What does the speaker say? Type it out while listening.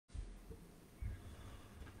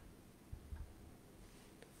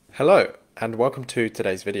Hello and welcome to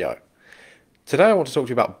today's video. Today I want to talk to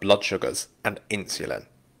you about blood sugars and insulin.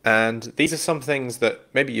 And these are some things that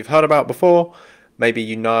maybe you've heard about before, maybe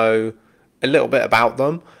you know a little bit about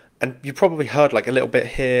them, and you've probably heard like a little bit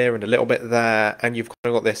here and a little bit there, and you've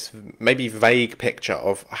kind of got this maybe vague picture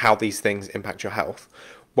of how these things impact your health.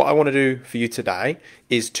 What I want to do for you today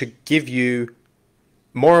is to give you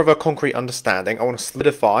more of a concrete understanding. I want to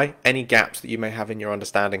solidify any gaps that you may have in your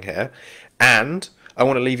understanding here, and I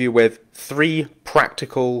want to leave you with 3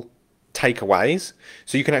 practical takeaways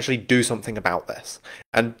so you can actually do something about this.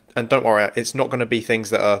 And don't worry, it's not going to be things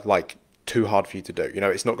that are like too hard for you to do. You know,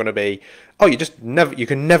 it's not going to be, oh, you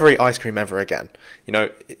can never eat ice cream ever again. You know,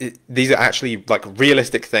 these are actually like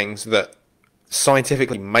realistic things that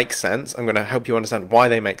scientifically make sense. I'm going to help you understand why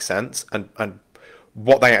they make sense and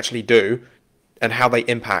what they actually do and how they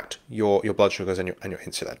impact your blood sugars and your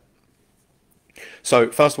insulin. So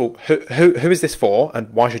first of all, who is this for and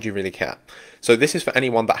why should you really care? So this is for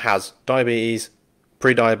anyone that has diabetes,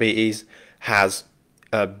 pre-diabetes, has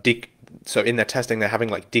so in their testing they're having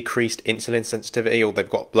like decreased insulin sensitivity, or they've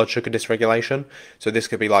got blood sugar dysregulation. So this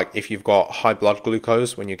could be like if you've got high blood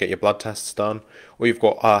glucose when you get your blood tests done, or you've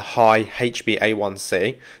got a high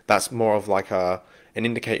HbA1c. That's more of like an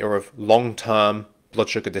indicator of long-term blood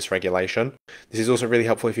sugar dysregulation. This is also really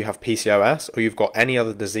helpful if you have PCOS or you've got any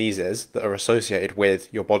other diseases that are associated with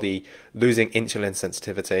your body losing insulin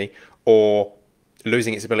sensitivity or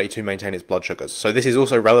losing its ability to maintain its blood sugars. So this is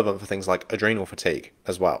also relevant for things like adrenal fatigue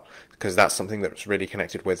as well, because that's something that's really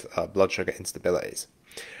connected with blood sugar instabilities.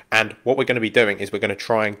 And what we're going to be doing is we're going to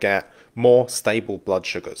try and get more stable blood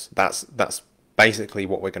sugars. That's basically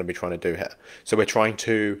what we're going to be trying to do here. So we're trying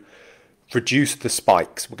to reduce the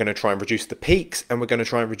spikes, we're going to try and reduce the peaks, and we're going to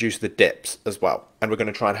try and reduce the dips as well. And we're going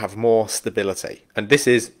to try and have more stability. And this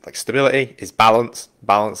is like stability is balance,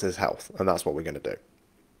 balance is health, and that's what we're going to do.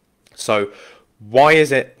 So why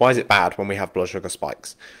is it bad when we have blood sugar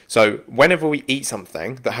spikes? So whenever we eat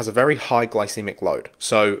something that has a very high glycemic load,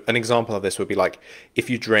 so an example of this would be like if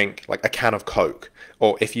you drink like a can of Coke,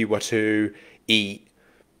 or if you were to eat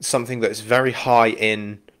something that is very high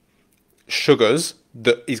in sugars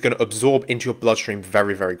that is going to absorb into your bloodstream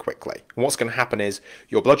very, very quickly. And what's going to happen is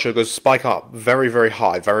your blood sugars spike up very, very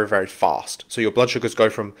high, very, very fast. So your blood sugars go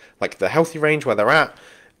from like the healthy range where they're at,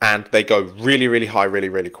 and they go really, really high, really,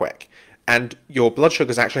 really quick. And your blood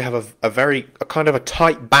sugars actually have a kind of a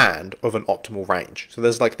tight band of an optimal range. So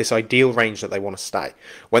there's like this ideal range that they want to stay.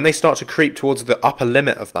 When they start to creep towards the upper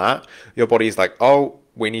limit of that, your body is like, oh,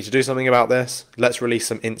 we need to do something about this. Let's release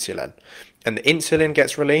some insulin. And the insulin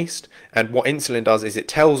gets released, and what insulin does is it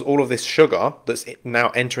tells all of this sugar that's now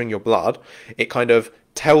entering your blood, it kind of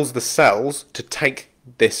tells the cells to take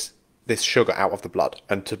this sugar out of the blood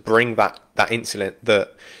and to bring that insulin, the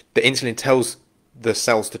insulin tells the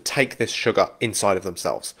cells to take this sugar inside of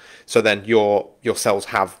themselves. So then your cells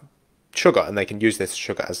have sugar and they can use this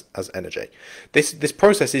sugar as energy. This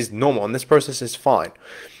process is normal and this process is fine.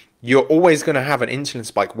 You're always going to have an insulin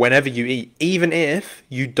spike whenever you eat, even if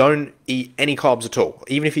you don't eat any carbs at all.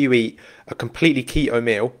 Even if you eat a completely keto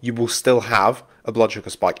meal, you will still have a blood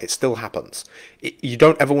sugar spike. It still happens. You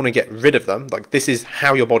don't ever want to get rid of them. Like, this is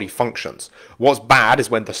how your body functions. What's bad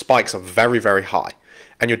is when the spikes are very, very high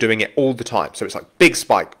and you're doing it all the time. So it's like big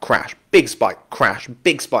spike, crash, big spike, crash,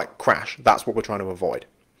 big spike, crash. That's what we're trying to avoid.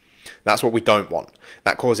 That's what we don't want.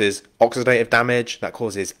 That causes oxidative damage, that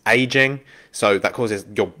causes aging, so that causes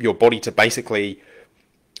your body to basically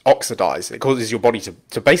oxidize. It causes your body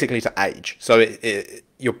to basically to age. So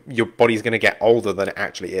your body is going to get older than it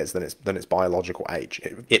actually is, than its biological age.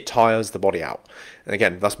 It tires the body out. And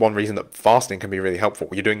again, that's one reason that fasting can be really helpful.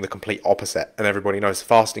 You're doing the complete opposite, and everybody knows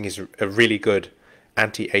fasting is a really good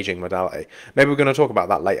anti-aging modality. Maybe we're going to talk about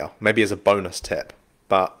that later, maybe as a bonus tip,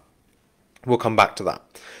 but we'll come back to that.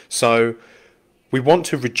 So we want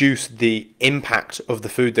to reduce the impact of the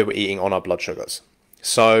food that we're eating on our blood sugars.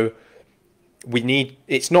 So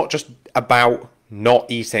it's not just about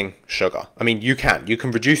not eating sugar. I mean, you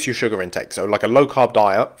can reduce your sugar intake. So like a low carb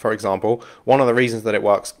diet, for example, one of the reasons that it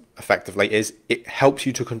works effectively is it helps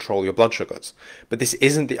you to control your blood sugars. But this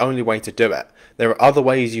isn't the only way to do it. There are other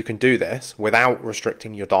ways you can do this without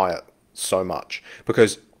restricting your diet so much,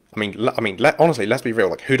 because honestly, let's be real.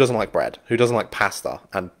 Like, who doesn't like bread? Who doesn't like pasta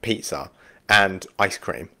and pizza and ice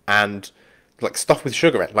cream and like stuff with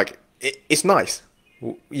sugar in? Like, it's nice.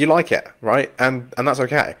 You like it, right? And that's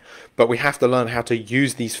okay. But we have to learn how to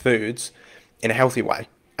use these foods in a healthy way.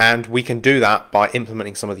 And we can do that by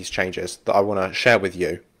implementing some of these changes that I want to share with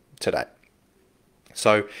you today.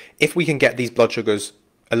 So if we can get these blood sugars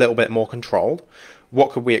a little bit more controlled,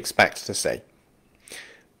 what could we expect to see?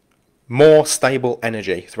 more stable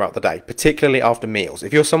energy throughout the day, particularly after meals.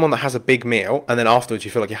 If you're someone that has a big meal and then afterwards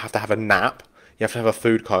you feel like you have to have a nap, you have to have a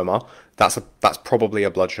food coma, that's probably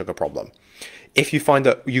a blood sugar problem. If you find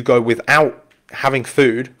that you go without having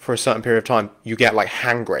food for a certain period of time, you get like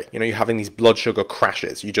hangry, you're having these blood sugar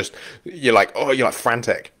crashes, you're like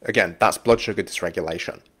frantic. Again, that's blood sugar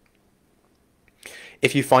dysregulation.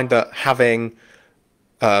 If you find that having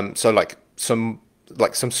some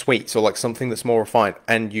sweets or like something that's more refined,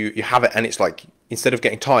 and you have it and it's like, instead of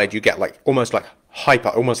getting tired, you get like almost like hyper,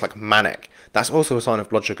 almost like manic, that's also a sign of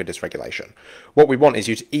blood sugar dysregulation. What we want is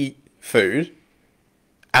you to eat food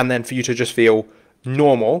and then for you to just feel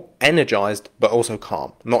normal, energized, but also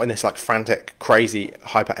calm, not in this like frantic, crazy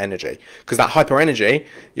hyper energy, because that hyper energy,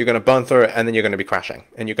 you're going to burn through it and then you're going to be crashing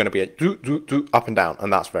and you're going to be up and down,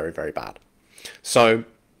 and that's very, very bad. So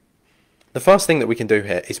the first thing that we can do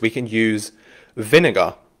here is we can use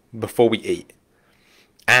vinegar before we eat.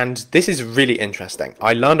 And this is really interesting.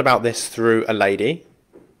 I learned about this through a lady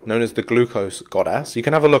known as the glucose goddess. You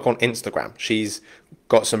can have a look on Instagram. She's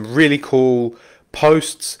got some really cool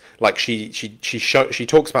posts. Like she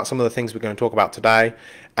talks about some of the things we're going to talk about today,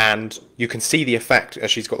 and you can see the effect as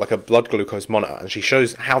she's got like a blood glucose monitor, and she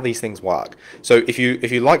shows how these things work. So if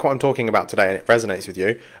you like what I'm talking about today and it resonates with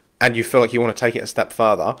you, and you feel like you want to take it a step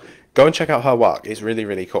further, go and check out her work. It's really,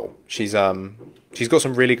 really cool. She's got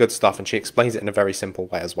some really good stuff, and she explains it in a very simple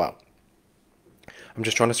way as well. I'm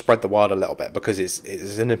just trying to spread the word a little bit because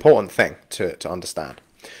it's an important thing to understand.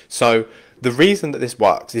 So the reason that this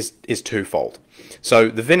works is twofold. So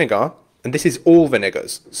the vinegar, and this is all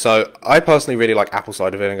vinegars. So I personally really like apple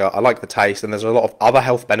cider vinegar. I like the taste, and there's a lot of other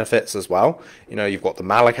health benefits as well. You've got the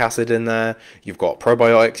malic acid in there, you've got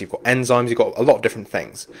probiotics, you've got enzymes, you've got a lot of different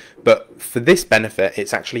things. But for this benefit,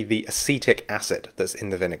 it's actually the acetic acid that's in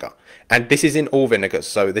the vinegar. And this is in all vinegars.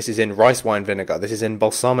 So this is in rice wine vinegar, this is in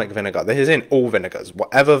balsamic vinegar, this is in all vinegars.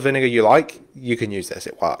 Whatever vinegar you like, you can use this,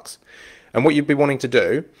 it works. And what you'd be wanting to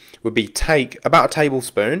do would be take about a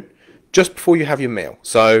tablespoon just before you have your meal.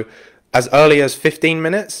 So as early as 15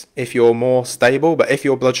 minutes if you're more stable, but if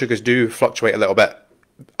your blood sugars do fluctuate a little bit,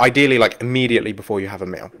 ideally like immediately before you have a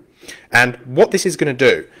meal. And what this is going to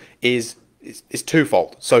do is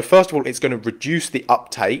twofold. So first of all, it's going to reduce the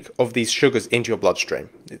uptake of these sugars into your bloodstream.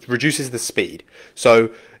 It reduces the speed.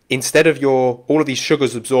 So instead of all of these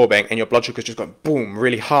sugars absorbing and your blood sugars just going boom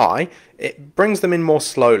really high, it brings them in more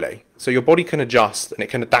slowly. So your body can adjust and it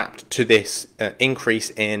can adapt to this increase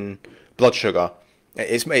in blood sugar.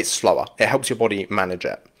 It's slower. It helps your body manage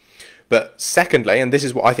it. But secondly, and this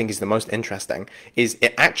is what I think is the most interesting, is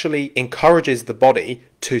it actually encourages the body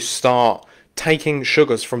to start taking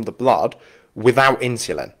sugars from the blood without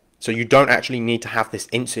insulin. So you don't actually need to have this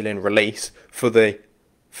insulin release for the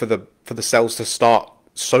cells to start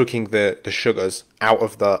soaking the sugars out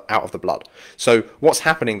of the blood. So what's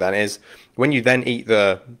happening then is when you then eat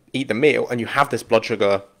the meal and you have this blood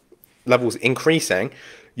sugar levels increasing,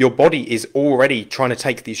 your body is already trying to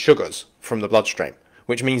take these sugars from the bloodstream,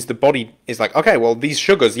 which means the body is like, okay, well, these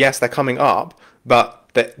sugars, yes, they're coming up, but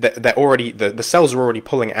they're already, the cells are already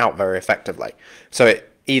pulling it out very effectively. So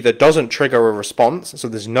it either doesn't trigger a response, so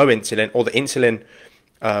there's no insulin, or the insulin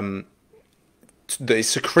that is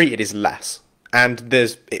secreted is less. And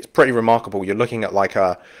it's pretty remarkable. You're looking at like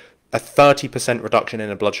a 30% reduction in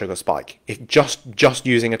a blood sugar spike if just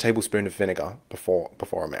using a tablespoon of vinegar before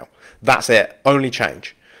a meal. That's it. Only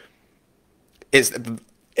change.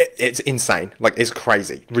 It's insane. Like, it's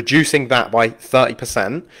crazy. Reducing that by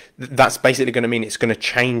 30%, that's basically going to mean it's going to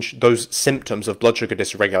change those symptoms of blood sugar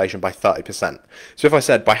dysregulation by 30%. So if I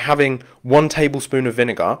said by having 1 tablespoon of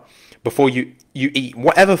vinegar before you eat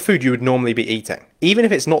whatever food you would normally be eating, even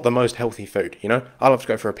if it's not the most healthy food, I love to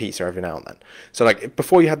go for a pizza every now and then. So like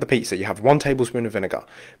before you had the pizza, you have 1 tablespoon of vinegar,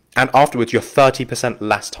 and afterwards you're 30%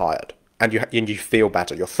 less tired, and you feel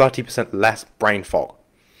better. You're 30% less brain fog.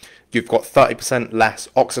 You've got 30% less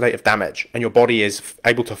oxidative damage, and your body is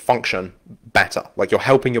able to function better. Like, you're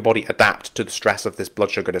helping your body adapt to the stress of this blood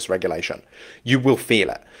sugar dysregulation. You will feel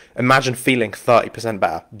it. Imagine feeling 30%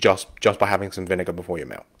 better just by having some vinegar before your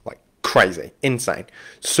meal. Like, crazy, insane,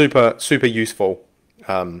 super useful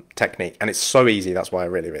technique, and it's so easy. That's why I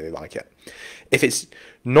really, really like it. If it's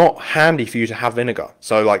not handy for you to have vinegar,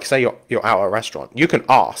 so like say you're out at a restaurant, you can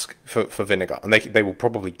ask for vinegar, and they will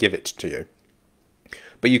probably give it to you.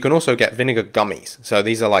 But you can also get vinegar gummies. So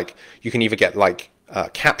these are like, you can either get like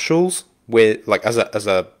capsules with like as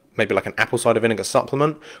a maybe like an apple cider vinegar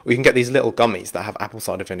supplement, or you can get these little gummies that have apple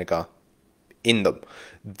cider vinegar in them.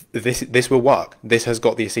 This will work. This has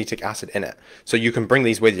got the acetic acid in it, so you can bring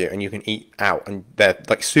these with you and you can eat out, and they're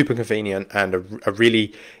like super convenient and a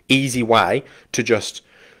really easy way to just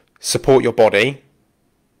support your body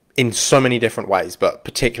in so many different ways, but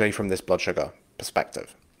particularly from this blood sugar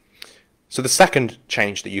perspective. So the second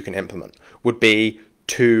change that you can implement would be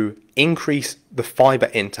to increase the fiber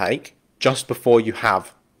intake just before you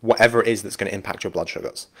have whatever it is that's going to impact your blood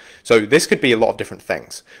sugars. So this could be a lot of different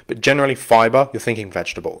things, but generally fiber, you're thinking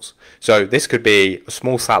vegetables. So this could be a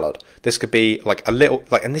small salad. This could be like a little,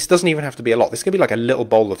 and this doesn't even have to be a lot. This could be like a little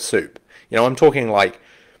bowl of soup. I'm talking like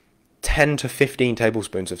 10 to 15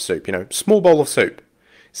 tablespoons of soup, small bowl of soup.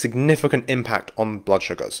 Significant impact on blood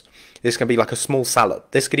sugars. This can be like a small salad.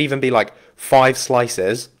 This could even be like 5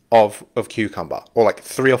 slices of cucumber, or like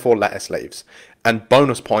 3 or 4 lettuce leaves. And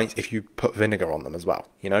bonus points if you put vinegar on them as well.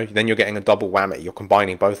 Then you're getting a double whammy. You're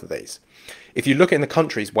combining both of these. If you look in the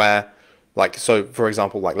countries where, so for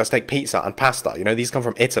example, let's take pizza and pasta. These come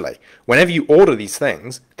from Italy. Whenever you order these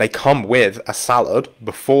things, they come with a salad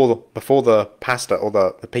before the pasta or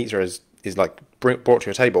the pizza is brought to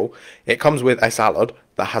your table. It comes with a salad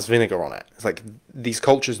that has vinegar on it. It's like these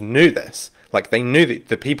cultures knew this. They knew that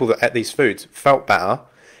the people that ate these foods felt better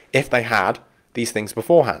if they had these things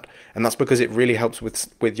beforehand. And that's because it really helps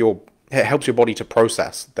it helps your body to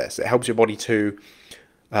process this. It helps your body to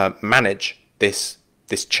manage this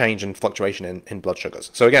change and fluctuation in blood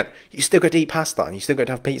sugars. So again, you still get to eat pasta and you still get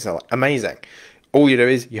to have pizza. Amazing. All you do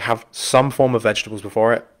is you have some form of vegetables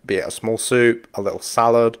before it, be it a small soup, a little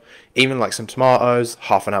salad, even like some tomatoes,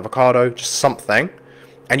 half an avocado, just something,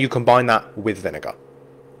 and you combine that with vinegar.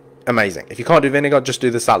 Amazing. If you can't do vinegar, just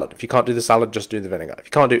do the salad. If you can't do the salad, just do the vinegar. If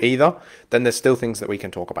you can't do either, then there's still things that we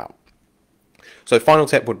can talk about. So final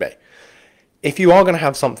tip would be, if you are going to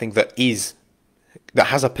have something that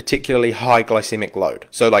has a particularly high glycemic load,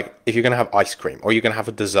 so if you're going to have ice cream, or you're going to have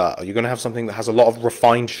a dessert, or you're going to have something that has a lot of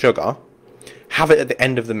refined sugar, have it at the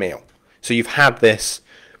end of the meal. So you've had this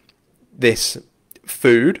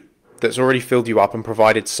food that's already filled you up and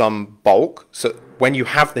provided some bulk. So when you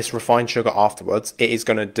have this refined sugar afterwards, it is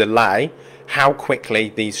going to delay how quickly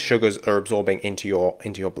these sugars are absorbing into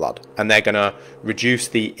your blood, and they're going to reduce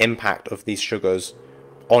the impact of these sugars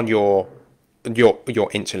on your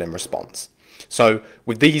insulin response. So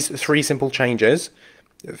with these 3 simple changes,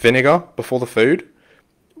 vinegar before the food,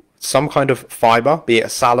 some kind of fiber, be it a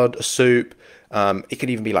salad, a soup, it could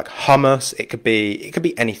even be like hummus, it could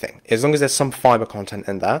be anything, as long as there's some fiber content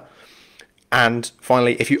in there. And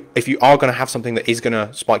finally, if you are going to have something that is going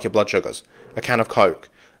to spike your blood sugars, a can of Coke,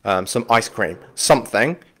 some ice cream,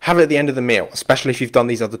 something, have it at the end of the meal, especially if you've done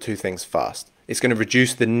these other 2 things first. It's going to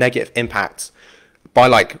reduce the negative impacts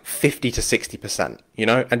by 50 to 60%,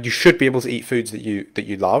 and you should be able to eat foods that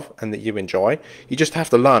you love and that you enjoy. You just have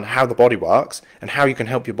to learn how the body works and how you can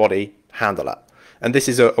help your body handle it. And this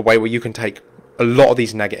is a way where you can take a lot of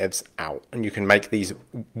these negatives out, and you can make these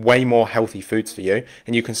way more healthy foods for you,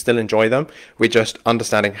 and you can still enjoy them with just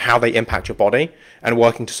understanding how they impact your body and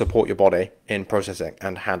working to support your body in processing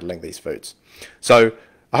and handling these foods. So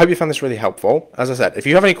I hope you found this really helpful. As I said, if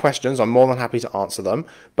you have any questions, I'm more than happy to answer them,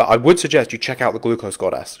 but I would suggest you check out the Glucose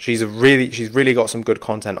Goddess. She's really got some good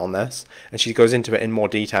content on this, and she goes into it in more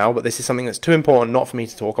detail, but this is something that's too important not for me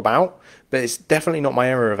to talk about, but it's definitely not my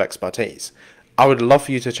area of expertise. I would love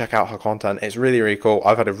for you to check out her content. It's really, really cool.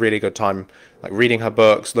 I've had a really good time reading her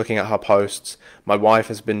books, looking at her posts. My wife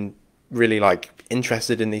has been really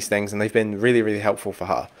interested in these things, and they've been really, really helpful for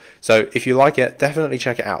her. So if you like it, definitely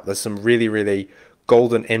check it out. There's some really, really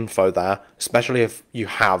golden info there, especially if you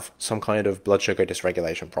have some kind of blood sugar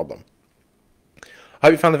dysregulation problem. I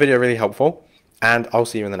hope you found the video really helpful, and I'll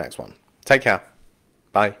see you in the next one. Take care.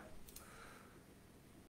 Bye.